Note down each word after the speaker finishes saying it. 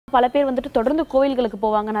பல பேர் வந்துட்டு தொடர்ந்து கோயில்களுக்கு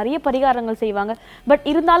போவாங்க, நிறைய பரிகாரங்கள் செய்வாங்க. பட்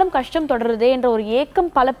இருந்தாலும் கஷ்டம் தொடருதே என்ற ஒரு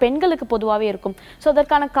ஏக்கம் பல பெண்களுக்கு பொதுவாகவே இருக்கும். ஸோ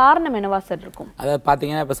அதற்கான காரணம் என்னவா சார் இருக்கும்? அதாவது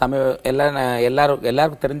பார்த்தீங்கன்னா இப்போ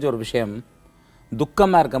எல்லாருக்கும் தெரிஞ்ச ஒரு விஷயம்,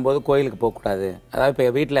 துக்கமாக இருக்கும்போது கோயிலுக்கு போகக்கூடாது. அதாவது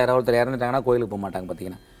இப்போ வீட்டில் யாராவது ஒருத்தர் இறந்துட்டாங்கன்னா கோயிலுக்கு போக மாட்டாங்க.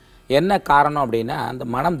 பார்த்தீங்கன்னா என்ன காரணம் அப்படின்னா, அந்த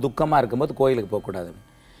மனம் துக்கமாக இருக்கும்போது கோயிலுக்கு போகக்கூடாது.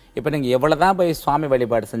 இப்போ நீங்கள் எவ்வளோ தான் போய் சுவாமி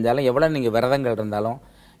வழிபாடு செஞ்சாலும், எவ்வளோ நீங்கள் விரதங்கள் இருந்தாலும்,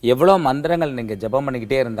 எவ்வளோ மந்திரங்கள் நீங்கள் ஜெபம்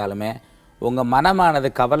பண்ணிக்கிட்டே இருந்தாலுமே, உங்கள்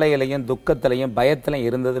மனமானது கவலையிலையும் துக்கத்திலையும் பயத்திலையும்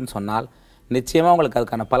இருந்ததுன்னு சொன்னால் நிச்சயமாக உங்களுக்கு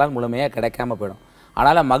அதுக்கான பலன் முழுமையாக கிடைக்காம போயிடும்.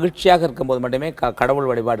 அதனால் மகிழ்ச்சியாக இருக்கும்போது மட்டுமே கடவுள்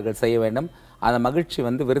வழிபாடுகள் செய்ய வேண்டும். அந்த மகிழ்ச்சி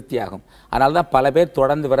விருத்தியாகும். அதனால தான் பல பேர்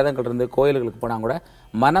தொடர்ந்து விரதங்கள் இருந்து கோயில்களுக்கு போனால் கூட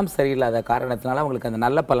மனம் சரியில்லாத காரணத்தினால அவங்களுக்கு அந்த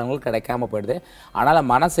நல்ல பலன்கள் கிடைக்காம போயிடுது. அதனால்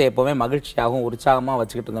மனசை எப்போவுமே மகிழ்ச்சியாகவும் உற்சாகமாக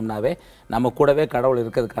வச்சுக்கிட்டு இருந்தோம்னாவே நம்ம கூடவே கடவுள்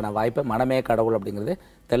இருக்கிறதுக்கான வாய்ப்பை மனமே கடவுள் அப்படிங்கிறது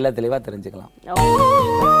தெளிவாக தெரிஞ்சுக்கலாம்.